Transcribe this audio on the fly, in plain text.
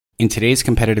In today's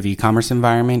competitive e-commerce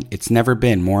environment, it's never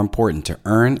been more important to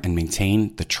earn and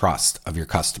maintain the trust of your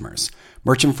customers.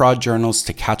 Merchant Fraud Journal's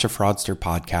To Catch a Fraudster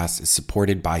podcast is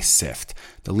supported by Sift,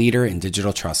 the leader in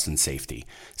digital trust and safety.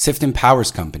 Sift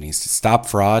empowers companies to stop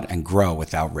fraud and grow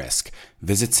without risk.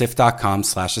 Visit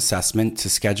sift.com/assessment to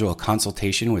schedule a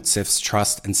consultation with Sift's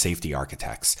trust and safety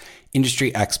architects,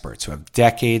 industry experts who have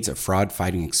decades of fraud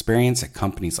fighting experience at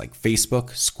companies like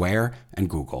Facebook, Square,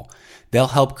 and Google. They'll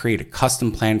help create a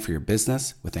custom plan for your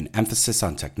business with an emphasis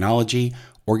on technology,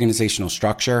 organizational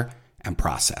structure, and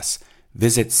process.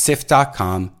 Visit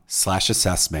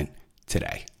sift.com/assessment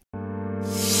today.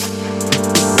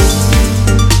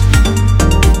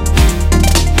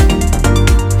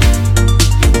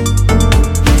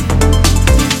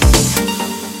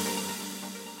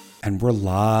 And we're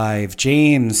live.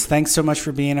 James, thanks so much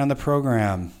for being on the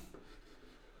program.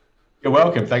 You're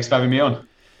welcome. Thanks for having me on.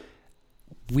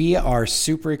 We are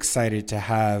super excited to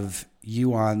have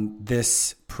you on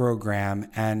this program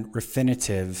and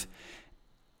Refinitiv.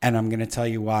 And I'm going to tell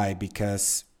you why,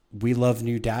 because we love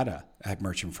new data at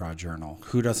Merchant Fraud Journal.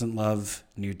 Who doesn't love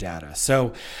new data?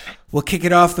 So we'll kick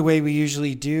it off the way we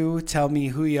usually do. Tell me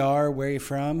who you are, where you're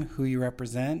from, who you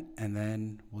represent, and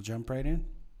then we'll jump right in.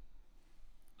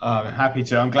 I'm happy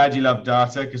to. I'm glad you love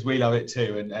data because we love it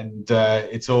too. And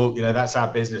it's all, that's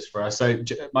our business for us. So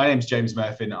my name's James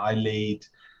Murphy. I lead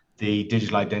the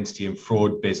digital identity and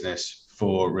fraud business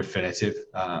for Refinitiv.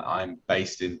 I'm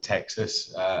based in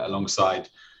Texas alongside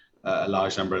a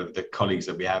large number of the colleagues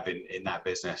that we have in that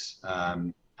business.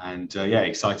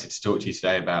 Excited to talk to you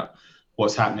today about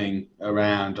what's happening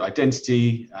around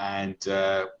identity and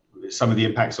some of the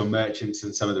impacts on merchants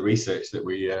and some of the research that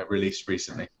we released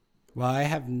recently. Well, I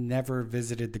have never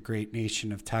visited the great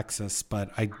nation of Texas, but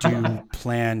I do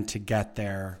plan to get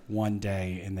there one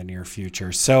day in the near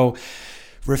future. So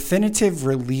Refinitiv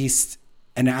released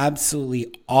an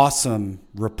absolutely awesome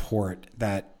report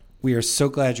that we are so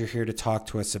glad you're here to talk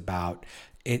to us about.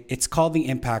 It's called the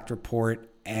Impact Report,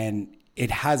 and it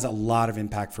has a lot of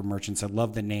impact for merchants. I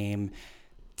love the name.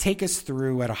 Take us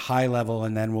through at a high level,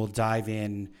 and then we'll dive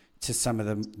in to some of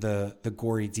the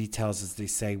gory details, as they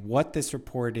say, what this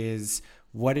report is,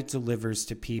 what it delivers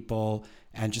to people,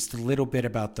 and just a little bit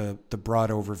about the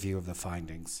broad overview of the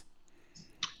findings.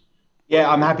 Yeah,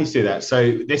 I'm happy to do that.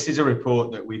 So this is a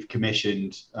report that we've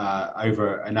commissioned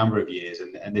over a number of years,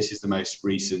 and this is the most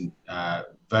recent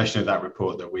version of that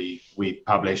report that we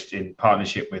published in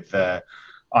partnership with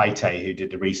ITAE, who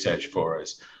did the research for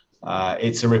us.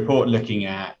 It's a report looking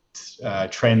at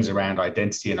trends around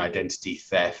identity and identity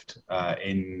theft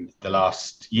in the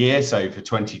last year, so for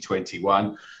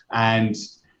 2021. And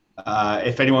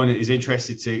if anyone is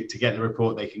interested to get the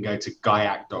report, they can go to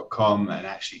gaiac.com and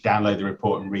actually download the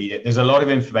report and read it. There's a lot of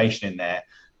information in there.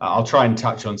 I'll try and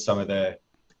touch on some of the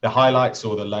highlights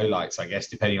or the lowlights, I guess,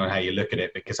 depending on how you look at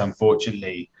it, because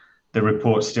unfortunately, the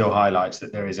report still highlights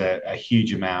that there is a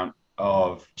huge amount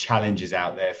of challenges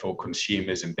out there for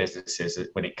consumers and businesses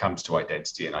when it comes to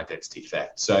identity and identity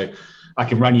theft. So I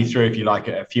can run you through, if you like,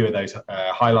 a few of those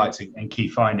highlights and key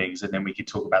findings, and then we can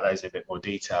talk about those in a bit more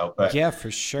detail. But yeah,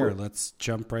 for sure. Let's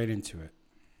jump right into it.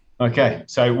 Okay.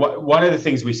 So one of the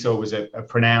things we saw was a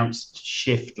pronounced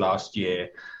shift last year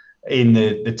in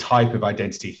the type of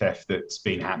identity theft that's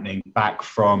been happening, back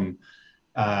from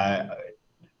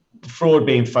fraud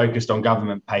being focused on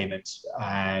government payments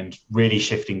and really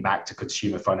shifting back to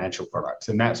consumer financial products.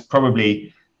 And that's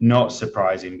probably not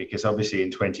surprising, because obviously in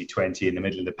 2020, in the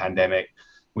middle of the pandemic,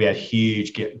 we had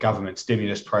huge government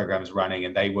stimulus programs running,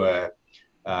 and they were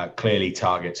clearly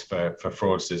targets for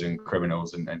fraudsters and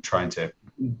criminals and trying to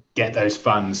get those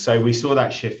funds. So we saw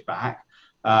that shift back.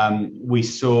 We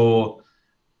saw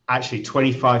actually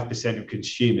 25% of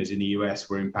consumers in the US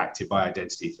were impacted by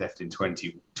identity theft in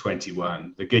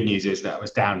 2021. The good news is that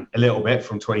was down a little bit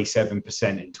from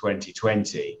 27% in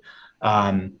 2020.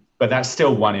 But that's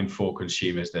still 1 in 4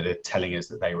 consumers that are telling us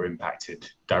that they were impacted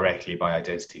directly by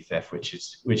identity theft,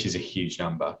 which is a huge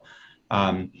number.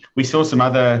 We saw some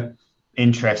other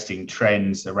interesting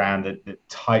trends around the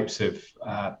types of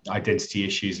identity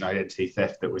issues and identity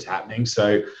theft that was happening.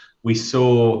 So we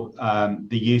saw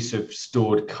the use of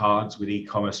stored cards with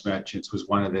e-commerce merchants was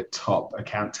one of the top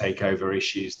account takeover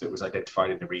issues that was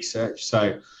identified in the research.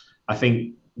 So I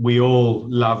think we all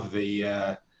love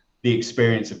the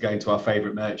experience of going to our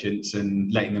favorite merchants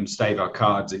and letting them save our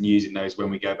cards and using those when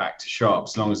we go back to shop,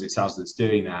 as long as it's us that's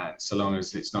doing that, so long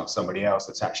as it's not somebody else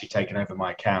that's actually taken over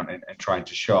my account and trying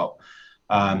to shop.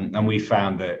 And we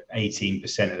found that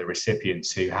 18% of the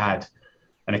recipients who had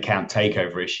an account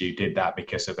takeover issue did that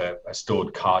because of a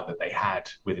stored card that they had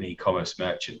with an e-commerce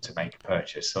merchant to make a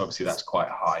purchase. So obviously that's quite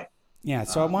high. Yeah,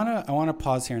 so I want to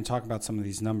pause here and talk about some of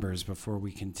these numbers before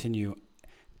we continue.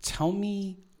 Tell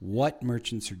me what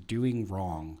merchants are doing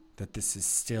wrong that this is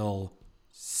still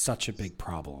such a big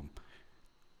problem.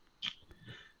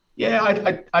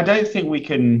 Yeah, I don't think we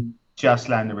can just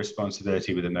land the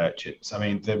responsibility with the merchants. I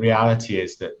mean, the reality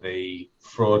is that the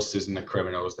fraudsters and the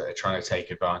criminals that are trying to take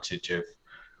advantage of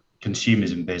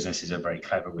consumers and businesses are very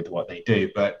clever with what they do.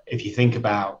 But if you think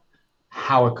about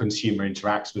how a consumer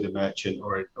interacts with a merchant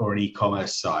or an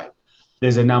e-commerce site,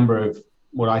 there's a number of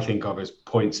what I think of as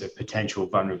points of potential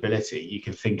vulnerability. You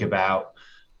can think about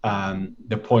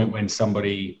the point when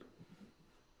somebody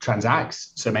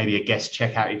transacts. So maybe a guest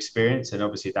checkout experience, and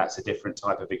obviously that's a different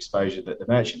type of exposure that the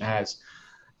merchant has.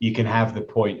 You can have the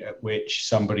point at which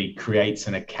somebody creates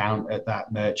an account at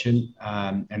that merchant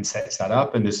and sets that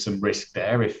up, and there's some risk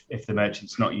there if the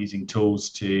merchant's not using tools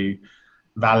to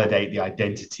validate the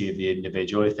identity of the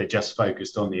individual. If they're just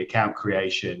focused on the account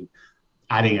creation,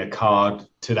 adding a card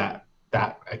to that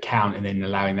account and then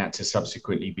allowing that to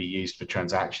subsequently be used for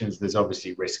transactions, there's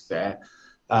obviously risk there.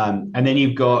 And then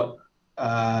you've got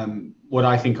what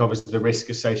I think of as the risk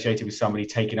associated with somebody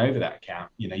taking over that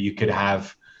account. You know, you could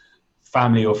have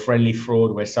family or friendly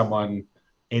fraud where someone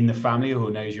in the family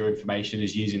who knows your information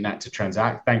is using that to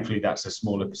transact. Thankfully, that's a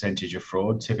smaller percentage of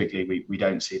fraud. Typically, we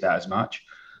don't see that as much.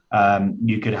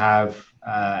 You could have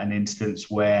an instance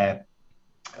where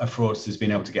a fraudster has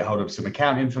been able to get hold of some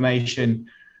account information,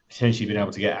 potentially been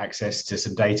able to get access to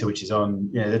some data which is on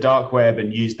the dark web,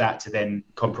 and use that to then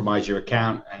compromise your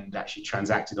account and actually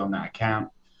transacted on that account.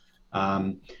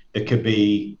 There could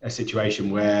be a situation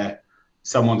where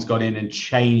someone's gone in and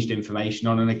changed information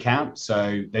on an account.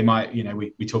 So they might,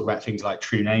 we talk about things like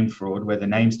true name fraud, where the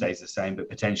name stays the same, but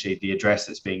potentially the address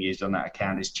that's being used on that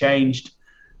account is changed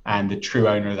and the true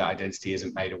owner of that identity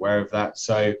isn't made aware of that.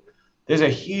 So there's a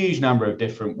huge number of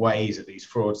different ways that these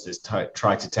fraudsters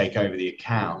try to take over the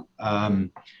account.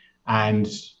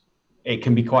 And it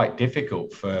can be quite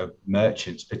difficult for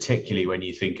merchants, particularly when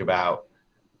you think about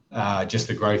just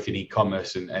the growth in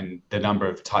e-commerce and the number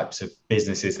of types of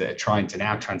businesses that are trying to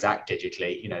now transact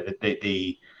digitally.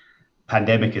 The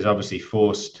pandemic has obviously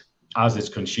forced us as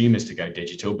consumers to go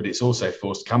digital, but it's also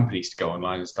forced companies to go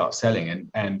online and start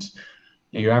selling. And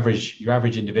your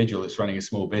average individual that's running a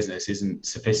small business isn't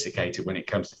sophisticated when it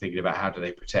comes to thinking about how do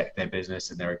they protect their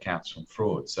business and their accounts from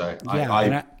fraud. So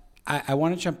I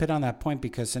want to jump in on that point,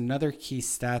 because another key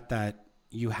stat that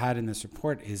you had in this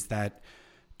report is that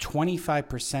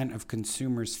 25% of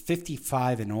consumers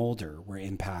 55 and older were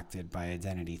impacted by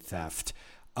identity theft,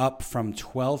 up from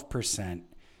 12%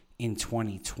 in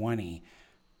 2020.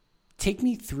 Take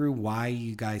me through why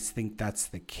you guys think that's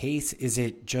the case. Is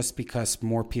it just because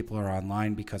more people are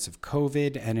online because of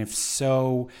COVID? And if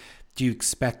so, do you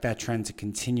expect that trend to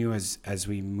continue as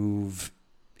we move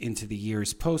into the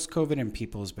years post-COVID and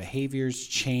people's behaviors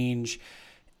change?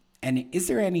 And is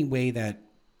there any way that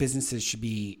businesses should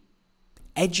be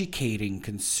educating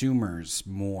consumers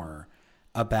more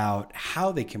about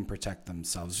how they can protect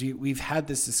themselves? We've had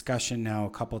this discussion now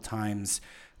a couple times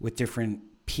with different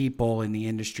people in the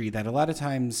industry that a lot of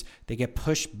times they get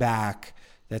pushed back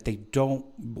that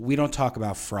we don't talk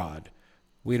about fraud.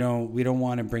 We don't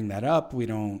want to bring that up. We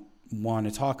don't want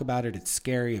to talk about it. It's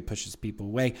scary. It pushes people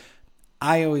away.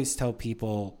 I always tell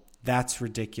people that's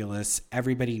ridiculous.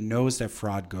 Everybody knows that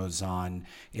fraud goes on.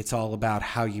 It's all about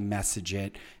how you message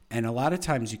it. And a lot of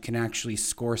times you can actually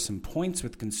score some points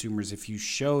with consumers if you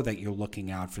show that you're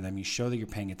looking out for them, you show that you're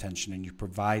paying attention, and you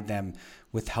provide them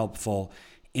with helpful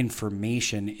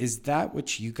information. Is that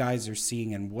what you guys are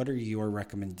seeing? And what are your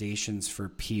recommendations for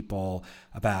people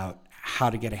about how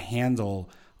to get a handle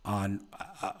on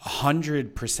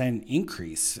 100%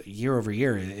 increase year over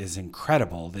year is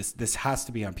incredible. This has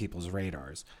to be on people's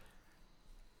radars.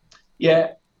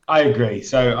 Yeah, I agree.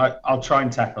 So I'll try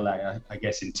and tackle that, I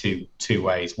guess, in two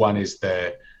ways. One is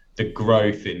the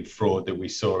growth in fraud that we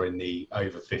saw in the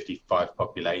over 55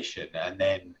 population, and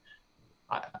then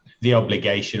the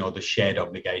obligation or the shared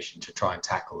obligation to try and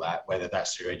tackle that, whether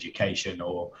that's through education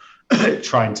or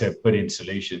trying to put in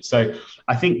solutions. So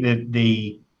I think that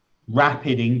the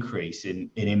rapid increase in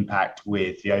impact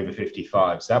with the over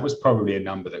 55s, that was probably a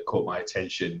number that caught my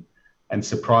attention and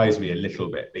surprised me a little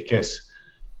bit, because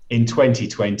in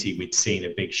 2020, we'd seen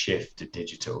a big shift to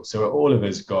digital. So all of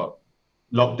us got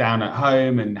locked down at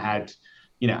home and had,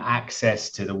 access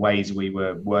to the ways we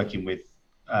were working with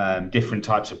different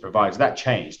types of providers. That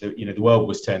changed. The world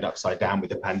was turned upside down with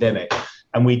the pandemic,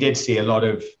 and we did see a lot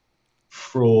of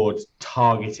fraud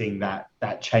targeting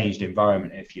that changed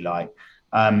environment, if you like.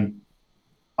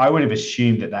 I would have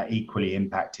assumed that equally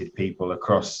impacted people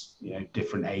across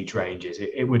different age ranges.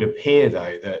 It would appear,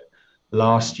 though, that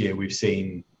last year we've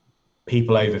seen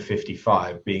people over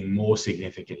 55 being more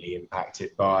significantly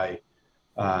impacted by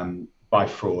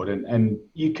fraud. And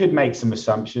you could make some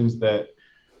assumptions that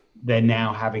they're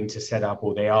now having to set up,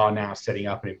 or they are now setting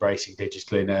up and embracing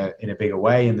digital in a bigger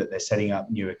way, and that they're setting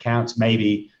up new accounts.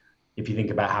 Maybe if you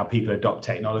think about how people adopt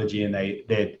technology and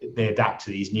they adapt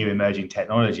to these new emerging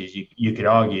technologies, you could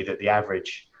argue that the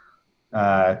average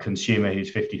consumer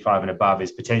who's 55 and above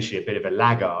is potentially a bit of a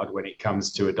laggard when it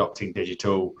comes to adopting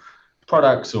digital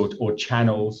products or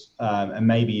channels. And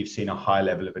maybe you've seen a high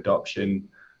level of adoption.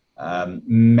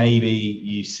 Maybe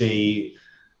you see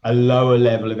a lower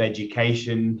level of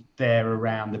education there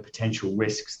around the potential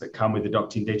risks that come with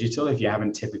adopting digital. If you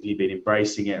haven't typically been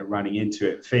embracing it and running into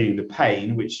it, feeling the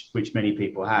pain, which many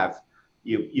people have,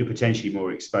 you're potentially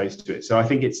more exposed to it. So I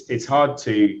think it's hard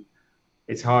to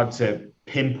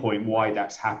pinpoint why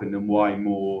that's happened and why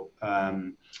more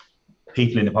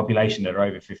people in the population that are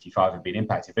over 55 have been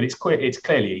impacted. But it's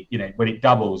clearly, when it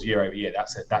doubles year over year,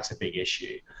 that's a big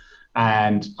issue.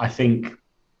 And I think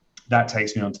that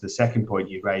takes me on to the second point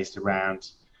you raised around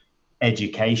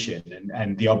education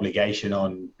and the obligation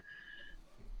on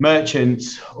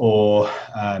merchants or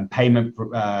payment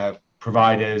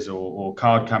providers or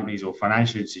card companies or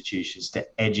financial institutions to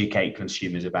educate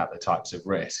consumers about the types of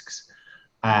risks.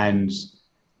 And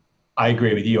I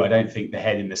agree with you. I don't think the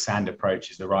head in the sand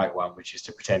approach is the right one, which is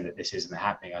to pretend that this isn't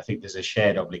happening. I think there's a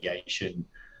shared obligation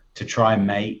to try and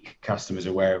make customers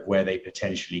aware of where they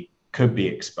potentially could be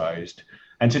exposed,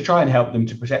 and to try and help them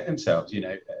to protect themselves.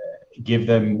 Give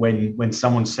them, when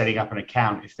someone's setting up an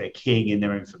account, if they're keying in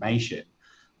their information,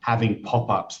 having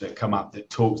pop-ups that come up that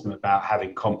talk to them about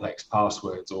having complex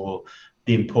passwords, or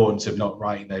the importance of not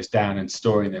writing those down and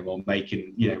storing them, or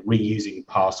making, reusing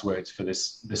passwords for the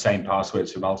same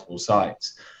passwords for multiple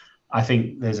sites. I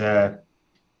think there's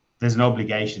an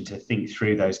obligation to think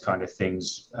through those kind of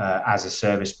things as a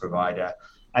service provider.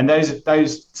 And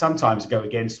those sometimes go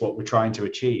against what we're trying to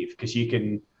achieve, because you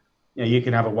can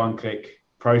have a one-click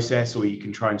process, or you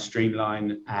can try and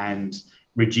streamline and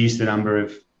reduce the number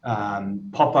of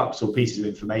pop-ups or pieces of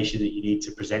information that you need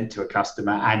to present to a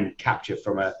customer and capture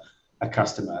from a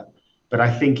customer. But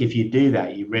I think if you do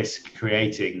that, you risk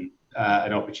creating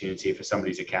an opportunity for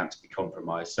somebody's account to be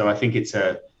compromised. So I think it's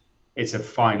a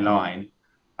fine line.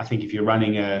 I think if you're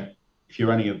running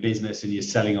a business and you're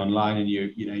selling online, and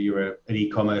you're an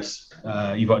e-commerce,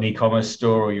 you've got an e-commerce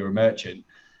store, or you're a merchant,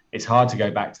 it's hard to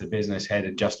go back to the business head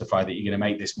and justify that you're going to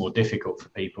make this more difficult for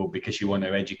people because you want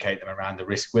to educate them around the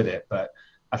risk with it. But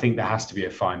I think there has to be a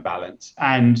fine balance.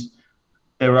 And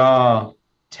there are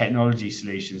technology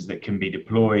solutions that can be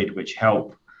deployed which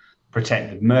help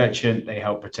protect the merchant, they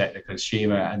help protect the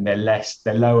consumer, and they're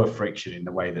lower friction in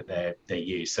the way that they're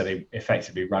used. So they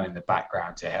effectively run in the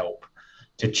background to help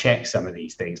to check some of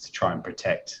these things, to try and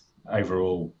protect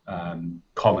overall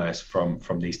commerce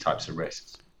from these types of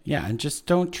risks. Yeah, and just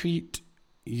don't treat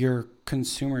your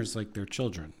consumers like they're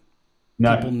children.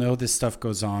 No. People know this stuff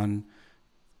goes on.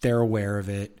 They're aware of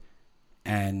it.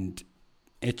 And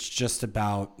it's just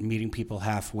about meeting people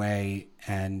halfway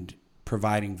and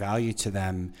providing value to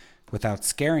them without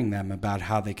scaring them about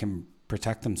how they can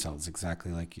protect themselves,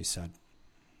 exactly like you said.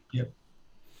 Yep.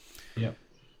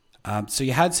 So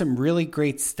you had some really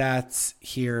great stats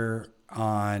here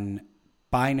on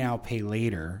buy now, pay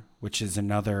later, which is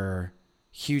another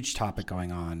huge topic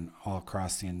going on all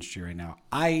across the industry right now.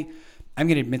 I'm going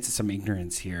to admit to some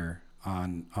ignorance here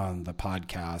on the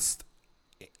podcast.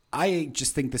 I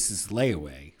just think this is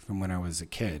layaway from when I was a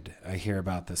kid. I hear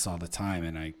about this all the time,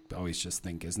 and I always just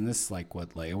think, isn't this like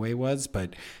what layaway was?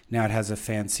 But now it has a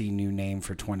fancy new name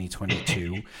for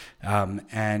 2022.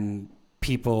 And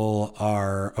people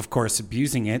are, of course,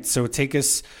 abusing it. So take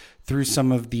us through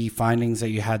some of the findings that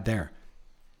you had there.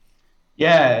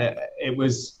 Yeah,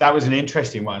 that was an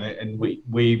interesting one, and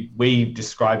we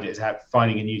described it as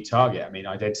finding a new target. I mean,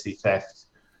 identity theft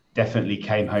definitely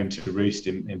came home to roost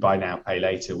in buy now, pay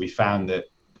later. We found that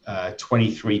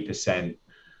 23%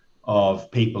 of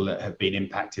people that have been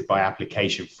impacted by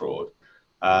application fraud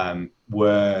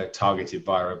were targeted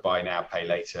via a buy now, pay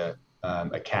later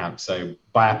account. So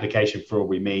by application fraud,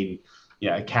 we mean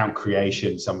account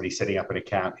creation, somebody setting up an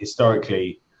account.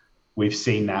 Historically, we've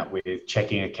seen that with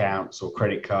checking accounts or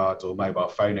credit cards or mobile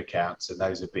phone accounts, and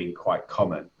those have been quite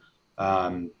common.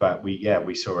 But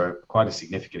we saw quite a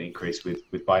significant increase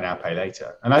with buy now, pay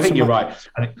later. And I think you're right.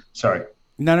 Sorry.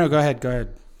 No, go ahead. No,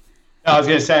 I was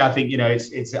going to say, I think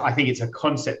it's a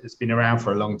concept that's been around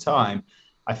for a long time.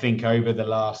 I think over the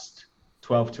last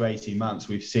 12 to 18 months,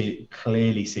 we've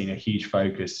clearly seen a huge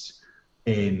focus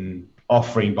in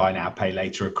offering buy now, pay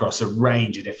later across a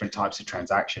range of different types of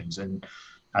transactions. And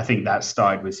I think that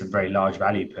started with some very large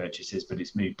value purchases, but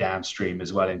it's moved downstream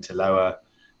as well into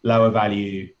lower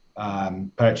value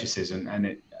purchases,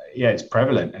 and it's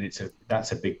prevalent, and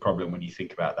that's a big problem when you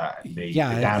think about that and Yeah,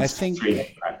 the I downstream think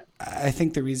impact. I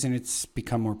think the reason it's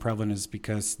become more prevalent is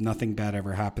because nothing bad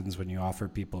ever happens when you offer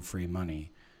people free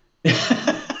money.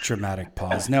 Dramatic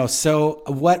pause. No. So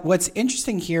what's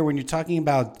interesting here when you're talking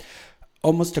about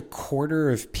almost a quarter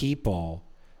of people,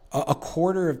 a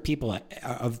quarter of people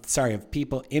of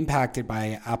people impacted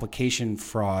by application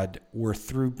fraud were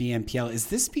through BNPL. Is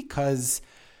this because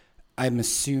I'm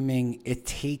assuming it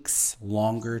takes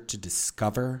longer to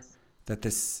discover that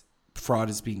this fraud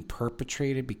is being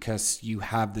perpetrated because you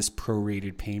have this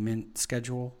prorated payment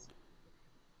schedule?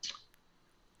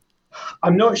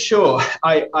 I'm not sure.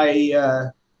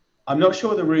 I'm not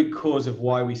sure the root cause of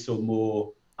why we saw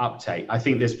more uptake. I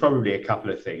think there's probably a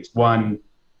couple of things. One,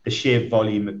 the sheer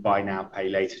volume of buy now, pay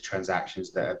later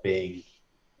transactions that are being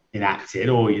enacted,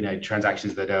 or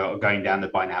transactions that are going down the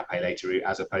buy now, pay later route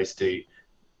as opposed to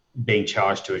being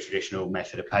charged to a traditional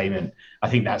method of payment. I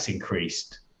think that's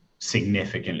increased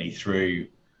significantly through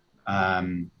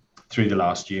the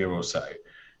last year or so.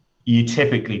 You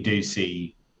typically do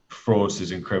see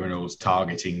fraudsters and criminals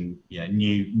targeting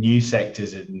new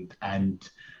sectors and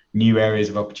new areas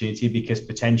of opportunity, because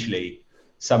potentially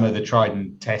some of the tried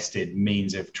and tested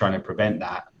means of trying to prevent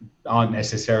that aren't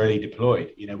necessarily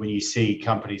deployed. When you see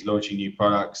companies launching new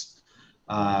products,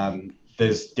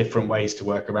 there's different ways to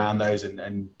work around those,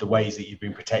 and the ways that you've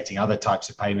been protecting other types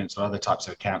of payments or other types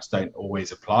of accounts don't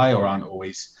always apply or aren't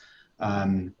always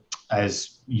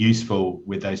as useful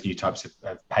with those new types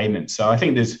of payments. So I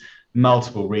think there's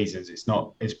multiple reasons.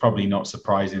 It's probably not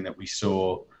surprising that we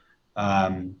saw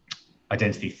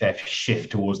identity theft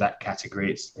shift towards that category.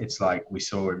 It's like we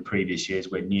saw in previous years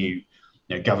when new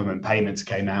government payments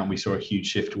came out, and we saw a huge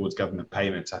shift towards government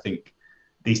payments. I think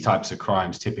these types of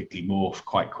crimes typically morph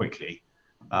quite quickly.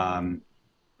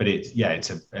 But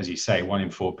as you say, 1 in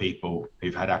 4 people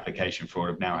who've had application fraud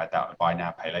have now had that buy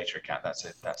now, pay later account. That's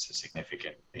a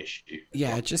significant issue.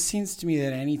 Yeah, it just seems to me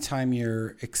that anytime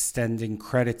you're extending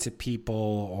credit to people,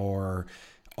 or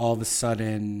all of a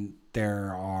sudden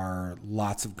there are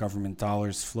lots of government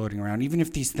dollars floating around, even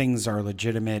if these things are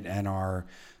legitimate and are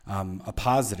a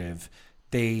positive,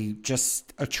 they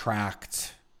just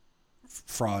attract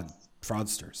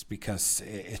fraudsters because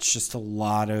it's just a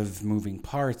lot of moving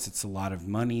parts. It's a lot of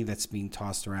money that's being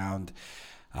tossed around.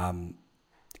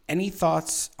 Any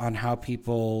thoughts on how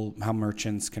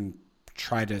merchants can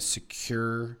try to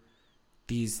secure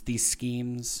these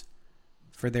schemes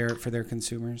for their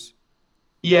consumers?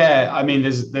 Yeah, I mean,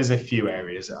 there's a few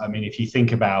areas. I mean, if you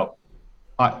think about,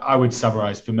 I would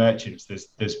summarize for merchants,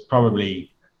 there's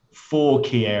probably 4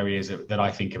 key areas that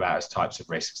I think about as types of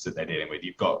risks that they're dealing with.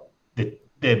 You've got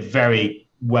the very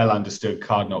well understood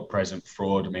card not present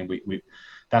fraud. I mean, we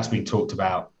that's been talked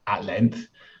about at length.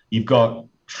 You've got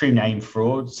true name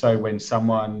fraud. So when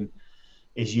someone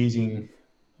is using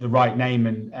the right name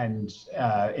and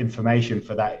information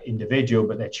for that individual,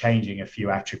 but they're changing a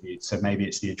few attributes. So maybe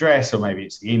it's the address, or maybe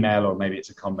it's the email, or maybe it's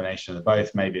a combination of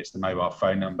both. Maybe it's the mobile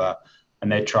phone number,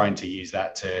 and they're trying to use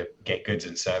that to get goods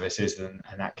and services, and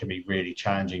that can be really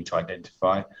challenging to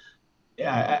identify.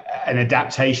 An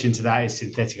adaptation to that is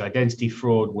synthetic identity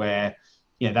fraud, where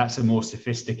that's a more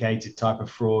sophisticated type of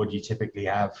fraud. You typically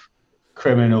have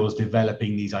criminals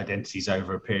developing these identities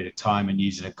over a period of time and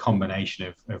using a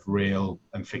combination of real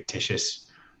and fictitious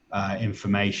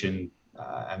information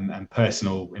and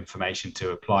personal information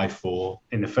to apply for,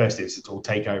 in the first instance, or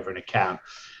take over an account.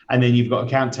 And then you've got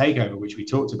account takeover, which we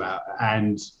talked about.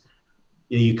 And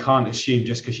you can't assume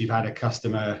just because you've had a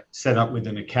customer set up with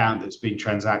an account that's been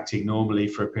transacting normally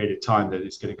for a period of time that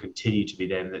it's going to continue to be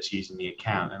them that's using the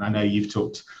account. And I know you've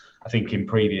talked, I think, in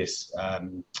previous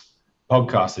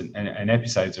podcasts and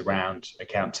episodes around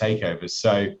account takeovers.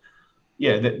 So,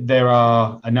 there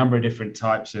are a number of different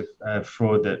types of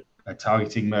fraud that are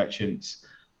targeting merchants.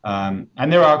 And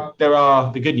there are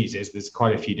the good news is there's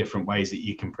quite a few different ways that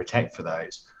you can protect for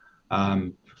those.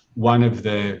 One of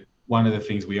the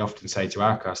things we often say to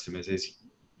our customers is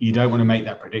you don't want to make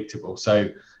that predictable. So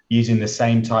using the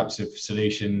same types of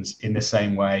solutions in the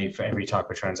same way for every type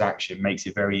of transaction makes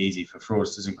it very easy for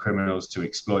fraudsters and criminals to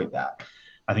exploit that.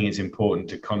 I think it's important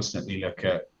to constantly look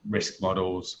at risk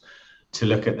models, to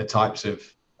look at the types of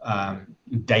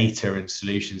data and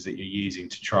solutions that you're using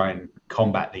to try and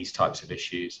combat these types of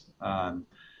issues.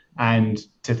 And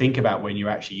to think about when you're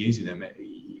actually using them,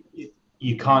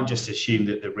 you can't just assume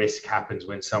that the risk happens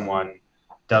when someone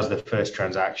does the first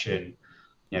transaction,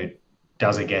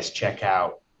 does a guest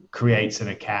checkout, creates an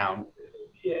account.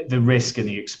 the risk and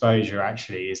the exposure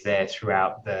actually is there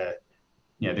throughout the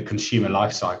consumer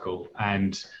life cycle.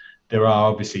 And there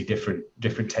are obviously different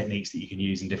techniques that you can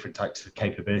use and different types of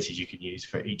capabilities you can use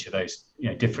for each of those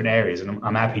different areas. And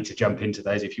I'm happy to jump into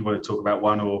those if you want to talk about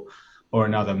one or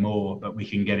another more, but we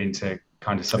can get into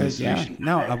kind of some of the solutions.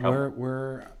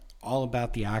 We're all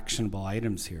about the actionable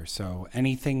items here. So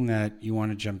anything that you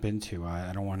want to jump into,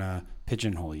 I don't want to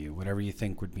pigeonhole you. Whatever you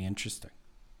think would be interesting.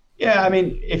 Yeah, I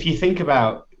mean, if you think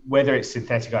about whether it's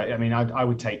synthetic, I mean, I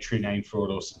would take true name fraud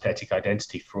or synthetic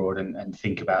identity fraud and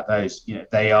think about those.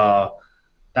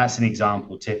 That's an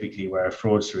example typically where a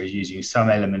fraudster is using some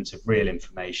elements of real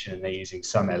information and they're using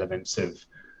some elements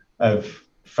of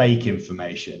fake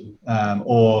information,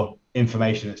 or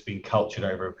information that's been cultured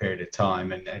over a period of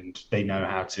time, and they know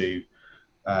how to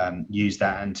use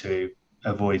that and to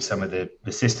avoid some of the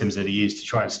systems that are used to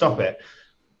try and stop it.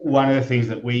 One of the things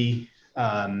that we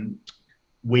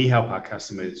help our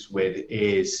customers with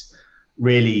is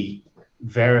really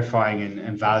verifying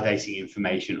and validating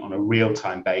information on a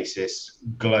real-time basis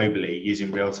globally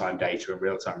using real-time data and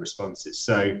real-time responses.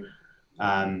 So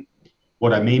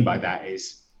what I mean by that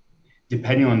is,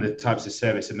 depending on the types of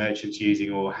service a merchant's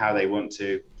using or how they want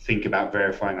to think about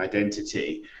verifying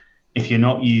identity, if you're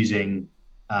not using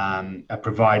a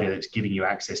provider that's giving you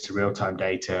access to real-time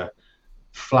data,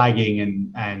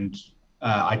 flagging and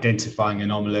identifying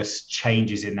anomalous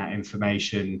changes in that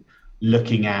information,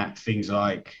 looking at things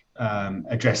like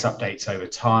address updates over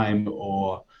time,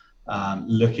 or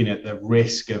looking at the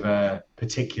risk of a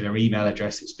particular email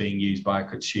address that's being used by a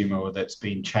consumer or that's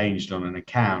been changed on an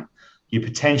account, you're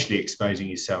potentially exposing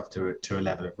yourself to a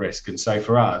level of risk. And so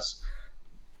for us,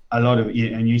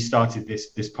 and you started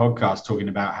this podcast talking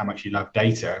about how much you love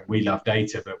data. We love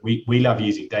data, but we love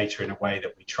using data in a way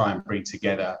that we try and bring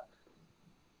together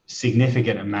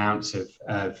significant amounts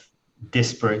of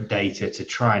disparate data to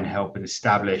try and help and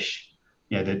establish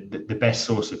the best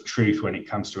source of truth when it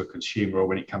comes to a consumer or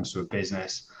when it comes to a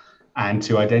business, and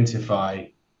to identify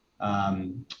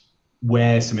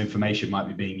where some information might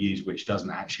be being used which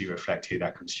doesn't actually reflect who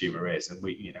that consumer is. And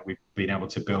we've been able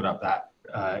to build up that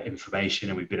information,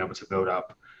 and we've been able to build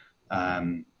up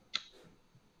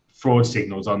fraud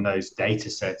signals on those data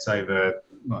sets over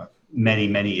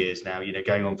many years now,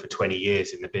 going on for 20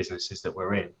 years in the businesses that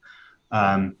we're in.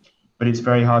 But it's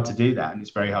very hard to do that, and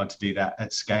it's very hard to do that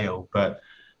at scale. But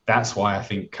that's why I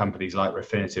think companies like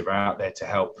Refinitiv are out there to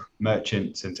help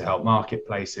merchants and to help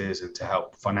marketplaces and to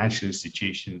help financial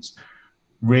institutions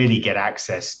really get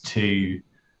access to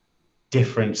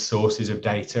different sources of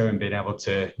data and being able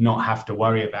to not have to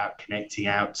worry about connecting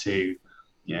out to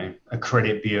a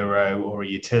credit bureau or a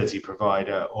utility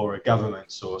provider or a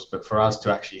government source, but for us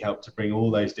to actually help to bring all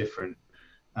those different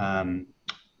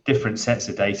sets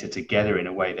of data together in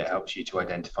a way that helps you to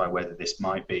identify whether this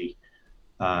might be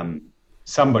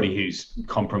somebody who's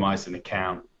compromised an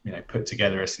account, put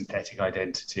together a synthetic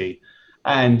identity.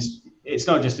 And it's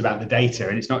not just about the data,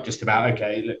 and it's not just about,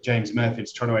 okay, look, James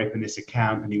Murphy's trying to open this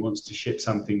account and he wants to ship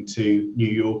something to New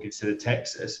York instead of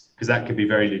Texas, because that could be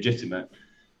very legitimate.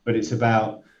 But it's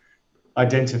about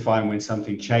identifying when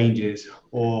something changes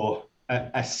or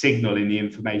a signal in the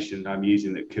information that I'm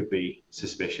using that could be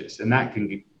suspicious. And that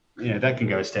can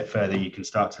go a step further. You can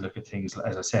start to look at things,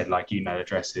 as I said, like email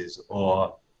addresses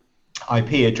or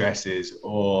IP addresses,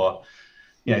 or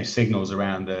signals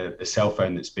around the cell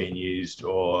phone that's being used,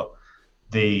 or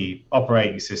the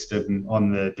operating system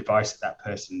on the device that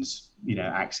person's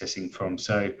accessing from.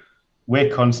 So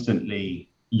we're constantly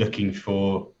looking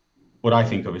for what I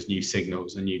think of as new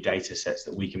signals and new data sets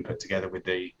that we can put together with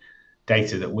the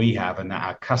data that we have and that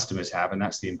our customers have. And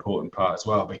that's the important part as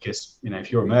well, because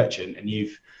if you're a merchant and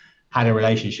you've had a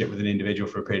relationship with an individual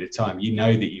for a period of time,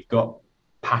 that you've got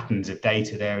patterns of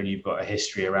data there, and you've got a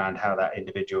history around how that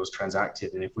individual's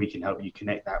transacted. And if we can help you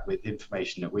connect that with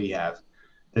information that we have,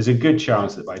 there's a good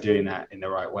chance that by doing that in the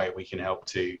right way, we can help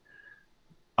to,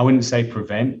 I wouldn't say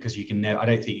prevent, because I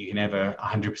don't think you can ever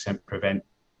 100% prevent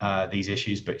these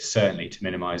issues, but certainly to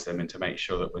minimize them and to make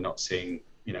sure that we're not seeing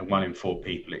 1 in 4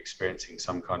 people experiencing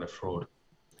some kind of fraud.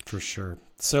 For sure.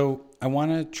 So I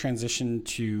want to transition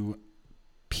to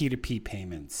P2P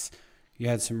payments. You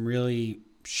had some really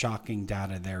shocking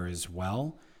data there as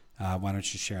well. Why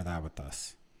don't you share that with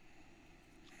us?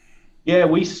 Yeah,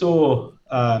 we saw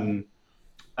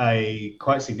a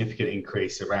quite significant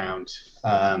increase around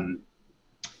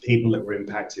people that were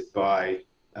impacted by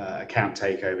account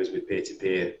takeovers with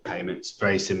peer-to-peer payments,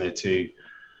 very similar to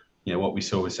what we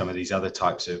saw with some of these other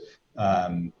types of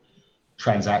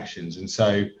transactions. And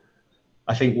so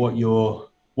I think what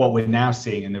we're now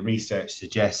seeing, and the research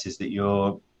suggests, is that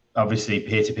you're obviously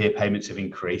peer-to-peer payments have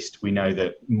increased. We know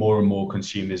that more and more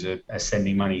consumers are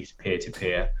sending money to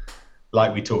peer-to-peer.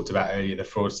 Like we talked about earlier, the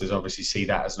fraudsters obviously see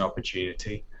that as an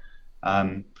opportunity.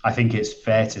 I think it's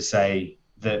fair to say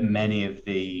that many of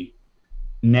the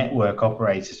network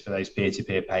operators for those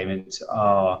peer-to-peer payments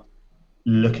are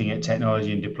looking at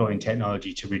technology and deploying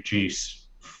technology to reduce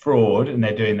fraud, and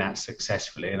they're doing that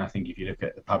successfully. And I think if you look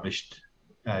at the published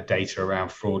data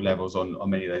around fraud levels on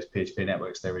many of those peer-to-peer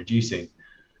networks, they're reducing.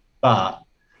 But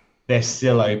they're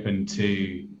still open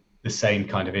to the same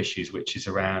kind of issues, which is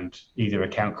around either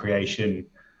account creation,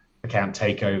 account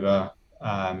takeover,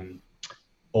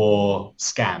 or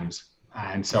scams.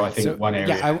 And so I think one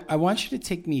area. Yeah, I want you to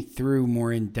take me through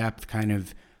more in depth kind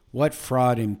of what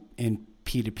fraud in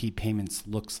P2P payments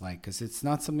looks like, because it's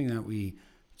not something that we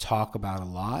talk about a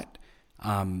lot,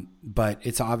 but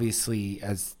it's obviously,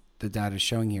 as the data is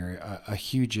showing here, a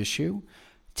huge issue.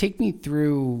 Take me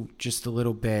through just a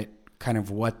little bit kind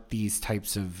of what these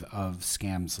types of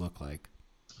scams look like.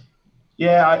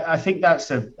 Yeah, I think that's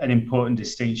an important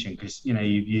distinction, because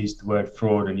you've used the word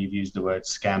fraud and you've used the word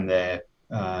scam there,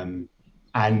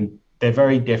 and they're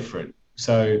very different.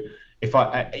 So if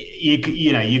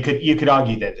you could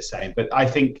argue they're the same, but I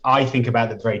think about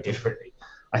them very differently.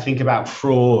 I think about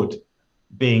fraud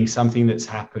being something that's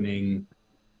happening,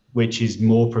 which is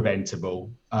more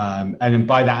preventable. And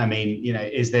by that, I mean,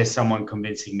 is there someone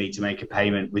convincing me to make a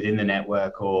payment within the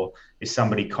network, or is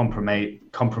somebody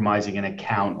compromising an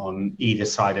account on either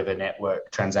side of a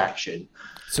network transaction?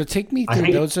 So take me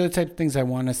through, those are the type of things I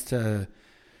want us to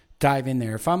dive in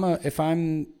there. If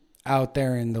I'm out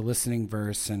there in the listening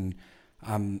verse and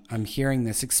I'm hearing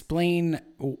this, explain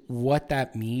what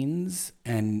that means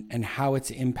and how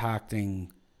it's impacting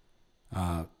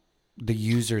the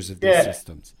users of these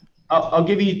systems. I'll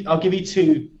give you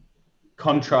two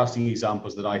contrasting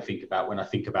examples that I think about when I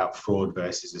think about fraud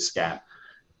versus a scam.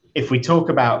 If we talk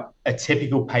about a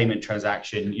typical payment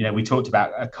transaction, we talked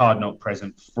about a card not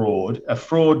present fraud. A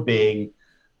fraud being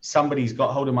somebody's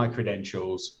got hold of my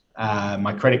credentials,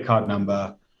 my credit card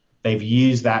number, they've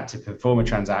used that to perform a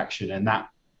transaction, and that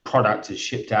product is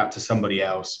shipped out to somebody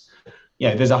else.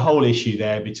 There's a whole issue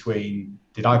there between,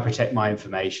 did I protect my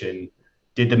information?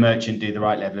 Did the merchant do the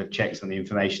right level of checks on the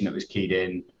information that was keyed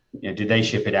in? Did they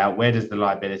ship it out? Where does the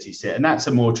liability sit? And that's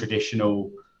a more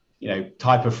traditional,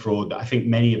 type of fraud that I think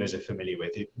many of us are familiar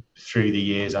with through the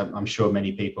years. I'm sure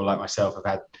many people like myself have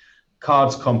had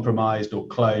cards compromised or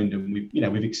cloned, and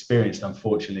we've experienced,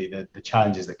 unfortunately, the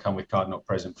challenges that come with card not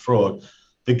present fraud.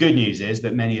 The good news is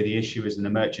that many of the issuers and the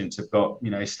merchants have got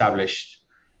established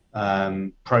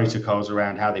protocols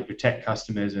around how they protect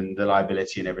customers and the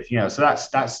liability and everything else. So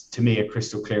that's to me a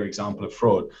crystal clear example of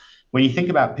fraud. When you think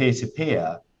about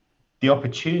peer-to-peer, the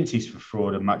opportunities for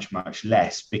fraud are much, much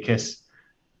less, because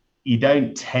you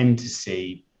don't tend to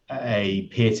see a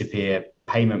peer-to-peer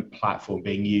payment platform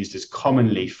being used as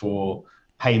commonly for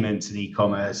payments and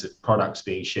e-commerce of products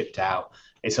being shipped out.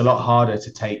 It's a lot harder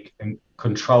to take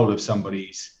control of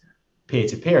somebody's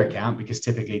peer-to-peer account, because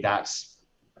typically that's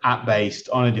app-based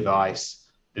on a device.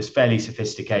 There's fairly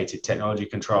sophisticated technology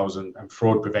controls and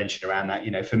fraud prevention around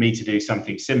that. For me to do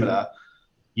something similar,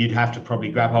 you'd have to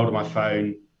probably grab hold of my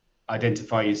phone,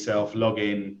 identify yourself, log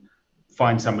in,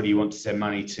 find somebody you want to send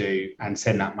money to, and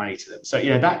send that money to them. So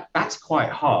that's quite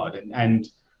hard. And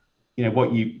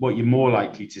what you're more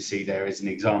likely to see there is an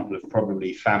example of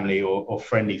probably family or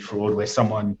friendly fraud, where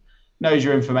someone knows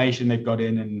your information, they've got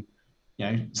in and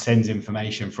sends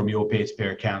information from your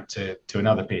peer-to-peer account to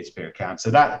another peer-to-peer account.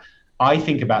 So that, I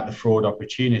think about the fraud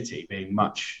opportunity being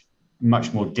much,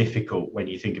 much more difficult when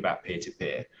you think about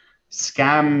peer-to-peer.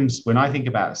 Scams, when I think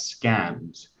about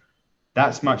scams,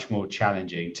 that's much more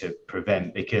challenging to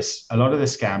prevent, because a lot of the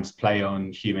scams play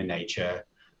on human nature.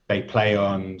 They play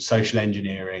on social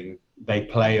engineering. They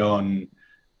play on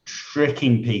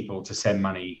tricking people to send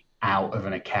money out of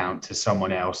an account to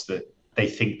someone else that they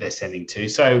think they're sending to.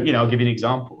 So, I'll give you an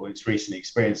example. It's recent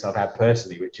experience I've had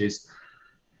personally, which is,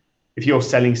 if you're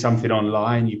selling something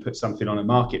online, you put something on a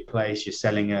marketplace, you're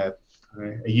selling a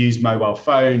used mobile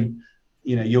phone,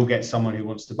 you'll get someone who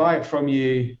wants to buy it from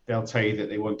you. They'll tell you that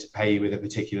they want to pay you with a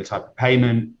particular type of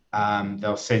payment.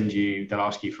 They'll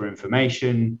ask you for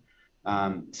information.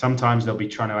 Sometimes they'll be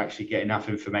trying to actually get enough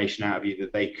information out of you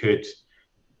that they could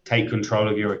take control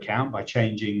of your account by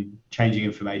changing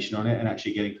information on it and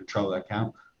actually getting control of the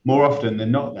account. More often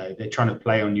than not, though, they're trying to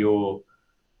play on your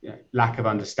lack of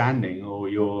understanding, or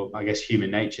your, I guess,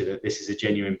 human nature, that this is a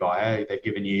genuine buyer. They've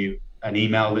given you an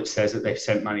email that says that they've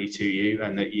sent money to you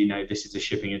and that this is a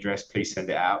shipping address, please send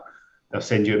it out. They'll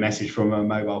send you a message from a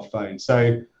mobile phone.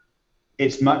 So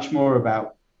it's much more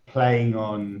about playing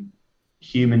on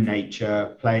human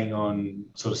nature, playing on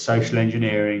sort of social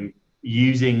engineering,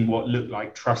 using what looked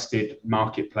like trusted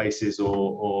marketplaces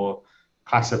or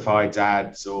classifieds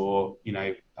ads, or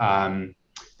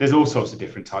there's all sorts of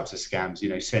different types of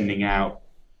scams. Sending out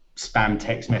spam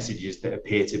text messages that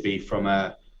appear to be from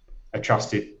a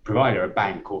trusted provider, a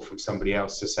bank, or from somebody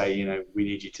else to say, we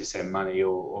need you to send money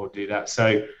or do that.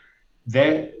 So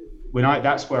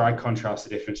that's where I contrast the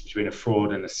difference between a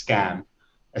fraud and a scam.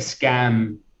 A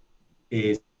scam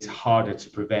is harder to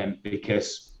prevent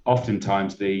because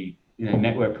oftentimes the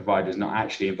network provider is not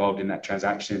actually involved in that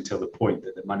transaction until the point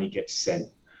that the money gets sent.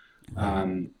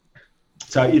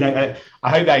 So I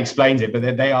hope that explains it. But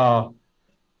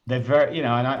they're very,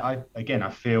 and I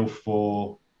feel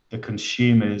for the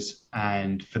consumers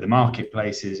and for the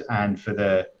marketplaces and for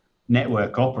the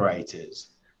network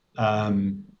operators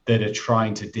that are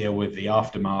trying to deal with the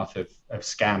aftermath of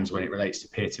scams when it relates to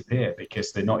peer-to-peer,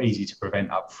 because they're not easy to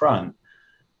prevent up front.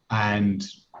 And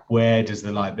where does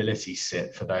the liability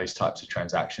sit for those types of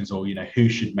transactions? Or, who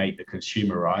should make the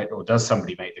consumer right? Or does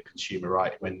somebody make the consumer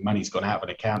right when money's gone out of an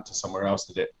account to somewhere else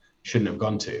that it shouldn't have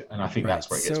gone to? And I think that's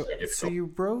where it gets very difficult. So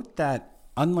you wrote that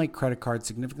unlike credit cards,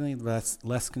 significantly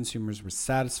less consumers were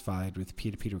satisfied with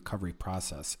P2P recovery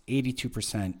process.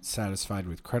 82% satisfied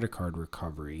with credit card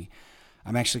recovery.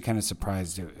 I'm actually kind of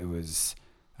surprised it was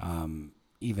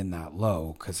even that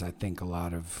low, because I think a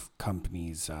lot of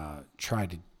companies try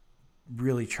to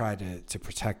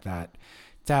protect that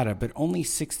data, but only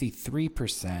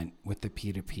 63% with the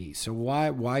P2P. So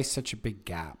why such a big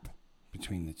gap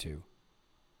between the two?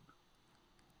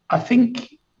 I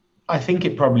think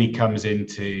it probably comes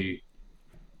into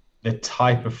the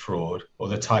type of fraud or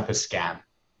the type of scam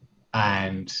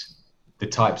and the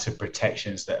types of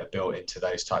protections that are built into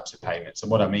those types of payments.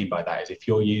 And what I mean by that is, if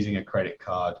you're using a credit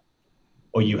card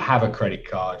or you have a credit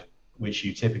card, which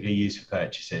you typically use for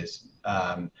purchases,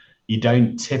 you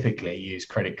don't typically use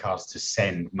credit cards to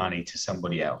send money to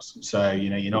somebody else. So,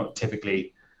 you're not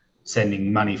typically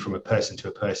sending money from a person to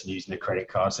a person using a credit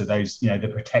card. So those, the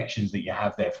protections that you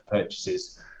have there for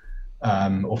purchases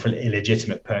or for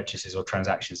illegitimate purchases or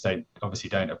transactions don't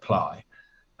apply.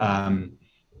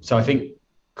 So I think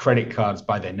credit cards,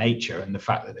 by their nature and the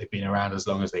fact that they've been around as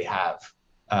long as they have,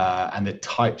 and the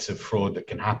types of fraud that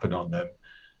can happen on them,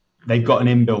 they've got an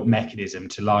inbuilt mechanism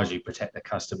to largely protect the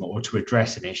customer or to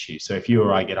address an issue. So if you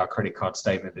or I get our credit card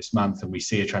statement this month and we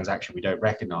see a transaction we don't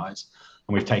recognize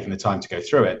and we've taken the time to go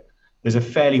through it, there's a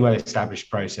fairly well-established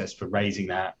process for raising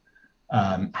that,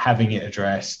 having it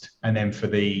addressed, and then for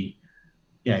the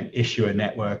issuer,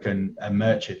 network and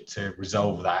merchant to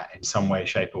resolve that in some way,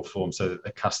 shape or form, so that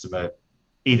the customer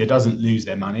either doesn't lose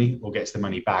their money or gets the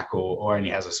money back, or only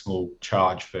has a small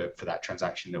charge for that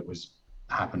transaction that was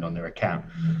happened on their account.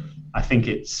 I think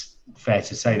it's fair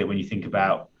to say that when you think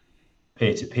about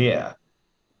peer-to-peer,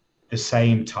 the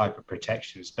same type of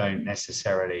protections don't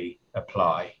necessarily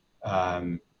apply,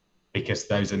 because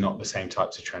those are not the same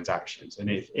types of transactions. And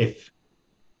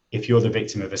if you're the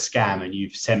victim of a scam and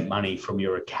you've sent money from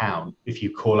your account, if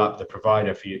you call up the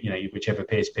provider for whichever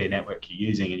peer-to-peer network you're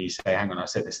using, and you say, hang on, I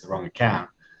set this to the wrong account,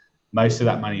 most of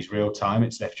that money is real time.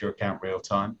 It's left your account real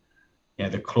time.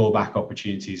 The clawback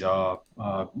opportunities are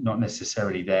not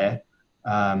necessarily there.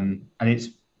 And it's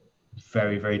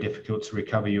very, very difficult to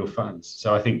recover your funds.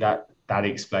 So I think that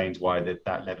explains why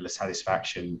that level of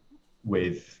satisfaction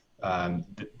with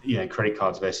credit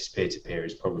cards versus peer-to-peer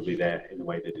is probably there in the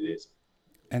way that it is.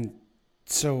 And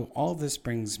so all this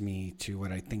brings me to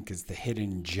what I think is the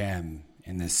hidden gem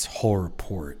in this whole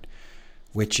report,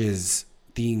 which is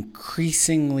the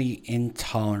increasingly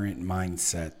intolerant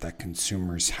mindset that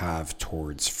consumers have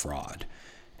towards fraud.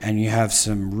 And you have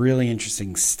some really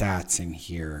interesting stats in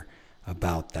here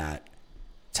about that.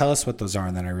 Tell us what those are,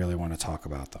 and then I really want to talk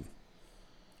about them.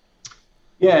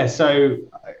 Yeah, so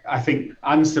I think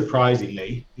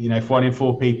unsurprisingly, if 1 in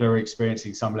 4 people are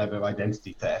experiencing some level of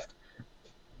identity theft,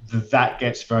 that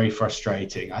gets very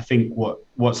frustrating. I think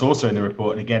what's also in the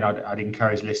report, and again, I'd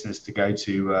encourage listeners to go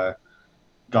to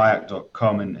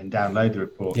GIAC.com and download the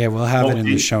report. Yeah, we'll have it in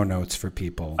the show notes for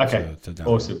people. Okay, to download.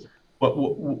 Awesome.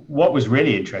 What was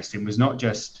really interesting was not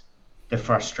just the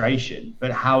frustration,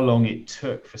 but how long it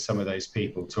took for some of those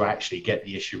people to actually get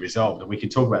the issue resolved. And we can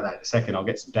talk about that in a second. I'll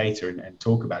get some data and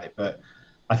talk about it. But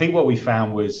I think what we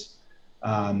found was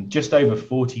just over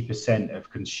 40% of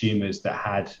consumers that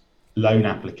had loan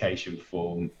application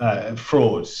form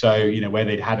fraud. So, where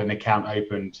they'd had an account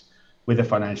opened with a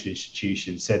financial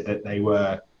institution, said that they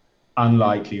were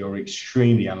unlikely or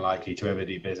extremely unlikely to ever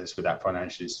do business with that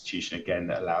financial institution again,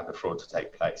 that allowed the fraud to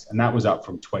take place. And that was up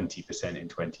from 20% in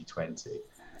 2020.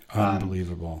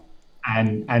 Unbelievable.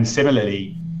 And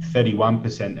similarly,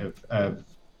 31% of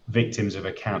victims of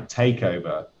account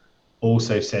takeover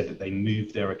also said that they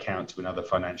moved their account to another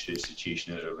financial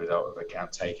institution as a result of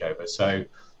account takeover. So,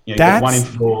 you got 1 in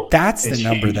 4. That's the It's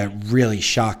number huge. that really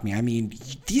shocked me. I mean,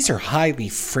 these are high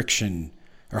friction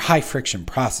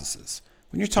processes.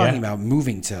 When you're talking about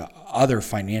moving to other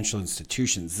financial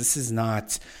institutions, this is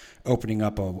not opening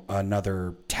up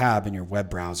another tab in your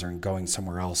web browser and going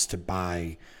somewhere else to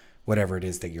buy whatever it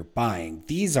is that you're buying.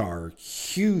 These are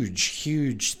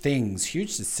huge things,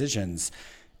 huge decisions,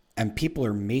 and people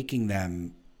are making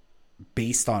them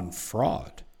based on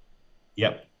fraud.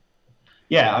 Yep.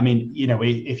 Yeah. I mean,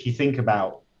 if you think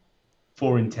about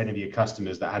 4 in 10 of your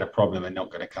customers that had a problem and not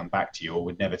going to come back to you or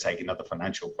would never take another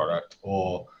financial product,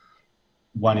 or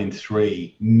 1 in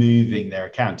 3 moving their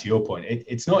account, to your point,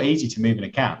 it's not easy to move an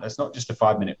account. That's not just a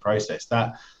 5-minute process.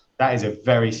 That is a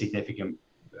very significant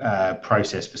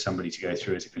process for somebody to go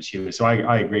through as a consumer. So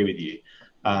I agree with you.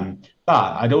 But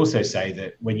I'd also say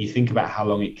that when you think about how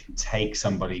long it can take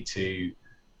somebody to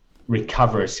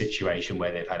recover a situation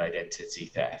where they've had identity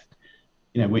theft,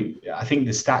 I think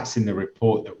the stats in the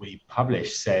report that we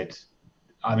published said,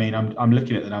 I mean, I'm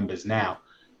looking at the numbers now.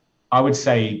 I would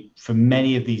say for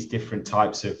many of these different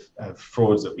types of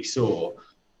frauds that we saw,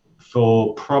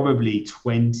 for probably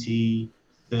 20,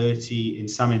 30, in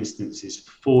some instances,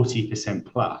 40%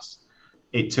 plus,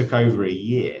 it took over a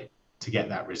year to get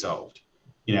that resolved.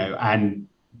 And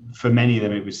for many of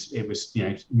them, it was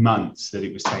months that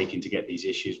it was taking to get these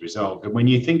issues resolved. And when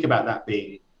you think about that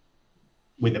being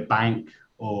with a bank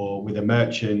or with a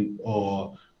merchant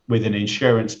or with an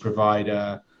insurance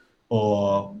provider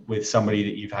or with somebody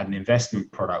that you've had an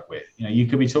investment product with, you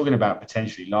could be talking about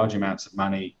potentially large amounts of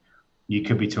money. You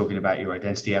could be talking about your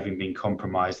identity having been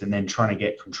compromised and then trying to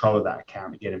get control of that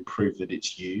account and get and prove that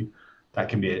it's you. That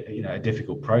can be a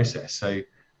difficult process. So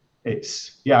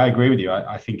I agree with you.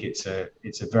 I think it's a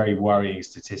very worrying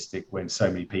statistic when so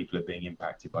many people are being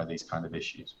impacted by these kind of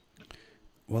issues.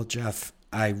 Well, Jeff,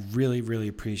 I really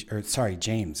appreciate,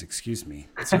 James, excuse me.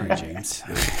 Sorry, James.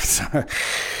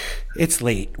 It's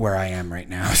late where I am right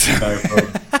now. So.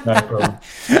 No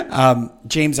problem.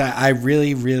 James, I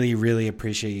really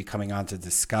appreciate you coming on to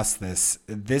discuss this.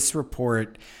 This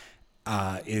report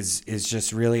is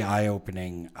just really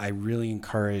eye-opening. I really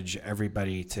encourage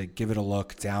everybody to give it a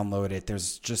look, download it.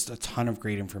 There's just a ton of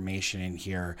great information in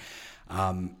here.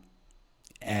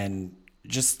 And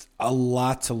just a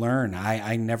lot to learn.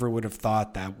 I never would have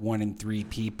thought that 1 in 3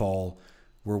 people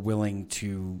were willing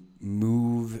to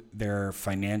move their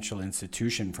financial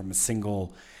institution from a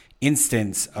single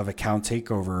instance of account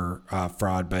takeover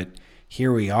fraud, but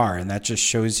here we are, and that just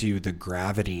shows you the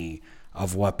gravity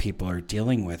of what people are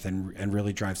dealing with and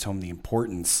really drives home the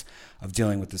importance of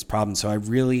dealing with this problem. So I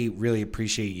really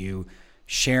appreciate you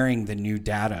sharing the new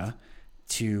data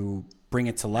to bring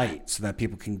it to light so that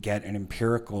people can get an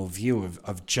empirical view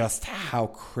of just how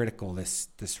critical this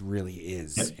really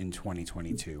is in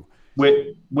 2022.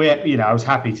 I was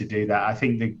happy to do that. I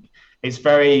think it's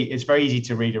very easy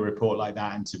to read a report like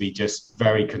that and to be just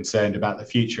very concerned about the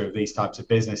future of these types of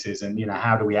businesses and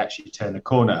how do we actually turn the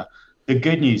corner. The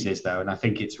good news is, though, and I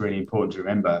think it's really important to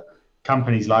remember,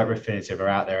 companies like Refinitiv are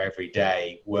out there every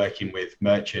day working with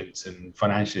merchants and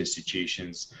financial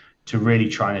institutions to really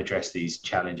try and address these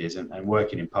challenges and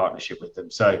working in partnership with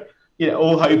them. So,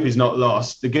 all hope is not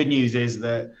lost. The good news is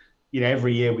that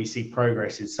every year we see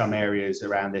progress in some areas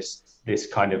around this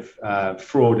kind of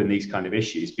fraud and these kind of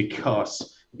issues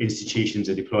because institutions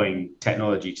are deploying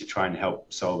technology to try and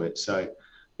help solve it. So,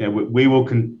 we will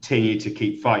continue to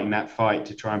keep fighting that fight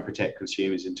to try and protect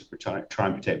consumers and to try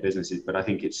and protect businesses. But I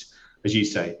think it's, as you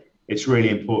say, it's really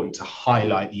important to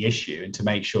highlight the issue and to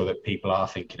make sure that people are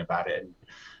thinking about it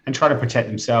and try to protect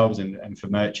themselves and for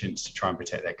merchants to try and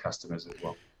protect their customers as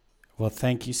well. Well,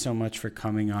 thank you so much for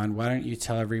coming on. Why don't you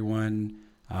tell everyone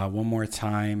one more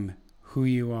time who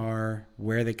you are,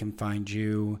 where they can find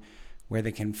you, where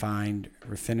they can find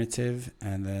Refinitiv,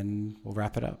 and then we'll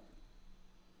wrap it up.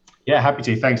 Yeah, happy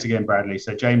to. Thanks again, Bradley.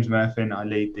 So James Murfin, I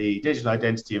lead the digital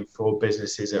identity and fraud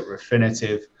businesses at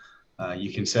Refinitiv.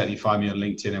 You can certainly find me on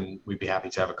LinkedIn and we'd be happy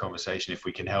to have a conversation if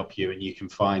we can help you. And you can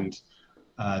find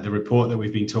the report that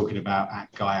we've been talking about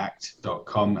at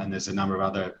guyact.com. And there's a number of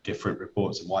other different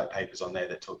reports and white papers on there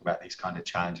that talk about these kind of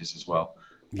challenges as well.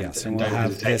 Yes, and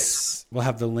we'll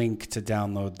have the link to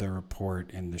download the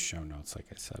report in the show notes, like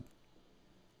I said.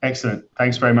 Excellent.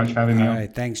 Thanks very much for having me on. All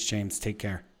right. Thanks, James. Take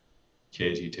care.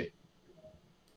 Cheers, you too.